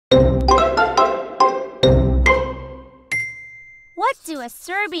do a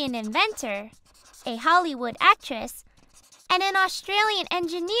Serbian inventor, a Hollywood actress, and an Australian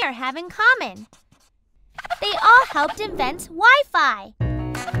engineer have in common? They all helped invent Wi-Fi.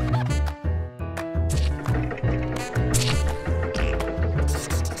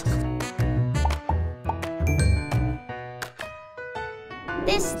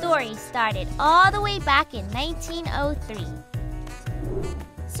 This story started all the way back in 1903.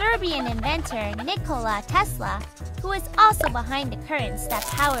 Serbian inventor Nikola Tesla, who is also behind the currents that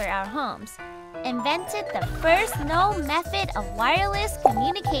power our homes, invented the first known method of wireless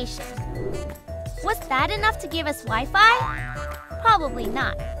communication. Was that enough to give us Wi-Fi? Probably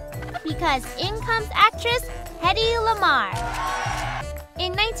not, because in comes actress Hedy Lamarr.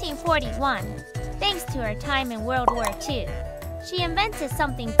 In 1941, thanks to her time in World War II, she invented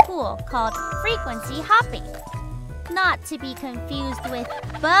something cool called frequency hopping. Not to be confused with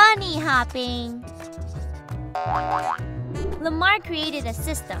bunny hopping. Lamarr created a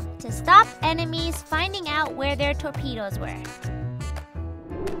system to stop enemies finding out where their torpedoes were.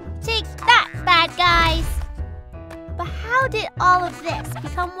 Take that, bad guys! But how did all of this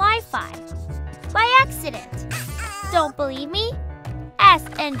become Wi-Fi? By accident. Don't believe me? Ask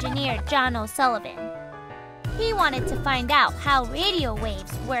engineer John O'Sullivan. He wanted to find out how radio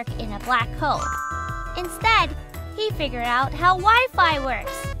waves work in a black hole. Instead, he figured out how Wi-Fi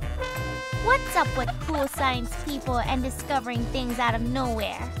works. What's up with cool science people and discovering things out of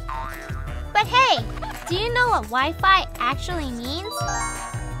nowhere? But hey, do you know what Wi-Fi actually means?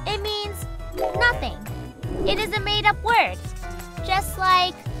 It means nothing. It is a made-up word, just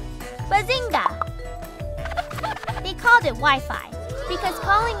like bazinga. They called it Wi-Fi because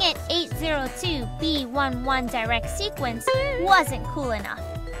calling it 802.B11 direct sequence wasn't cool enough.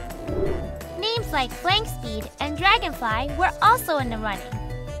 Names like Blank Speed and Dragonfly were also in the running.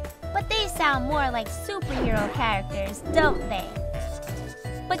 But they sound more like superhero characters, don't they?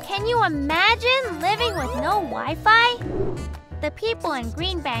 But can you imagine living with no Wi-Fi? The people in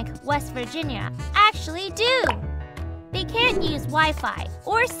Greenbank, West Virginia actually do. They can't use Wi-Fi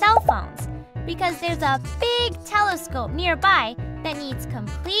or cell phones because there's a big telescope nearby that needs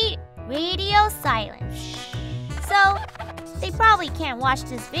complete radio silence. So, they probably can't watch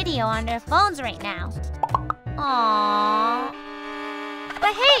this video on their phones right now. Aww.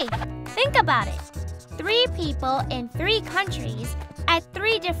 But hey, think about it. 3 people in 3 countries at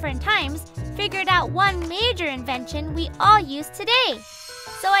 3 different times figured out one major invention we all use today.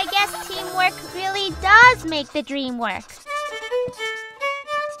 So I guess teamwork really does make the dream work.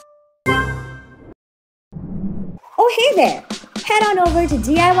 Oh, hey there! Head on over to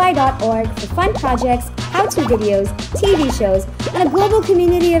DIY.org for fun projects, how-to videos, TV shows, and a global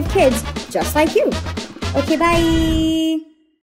community of kids just like you. Okay, bye!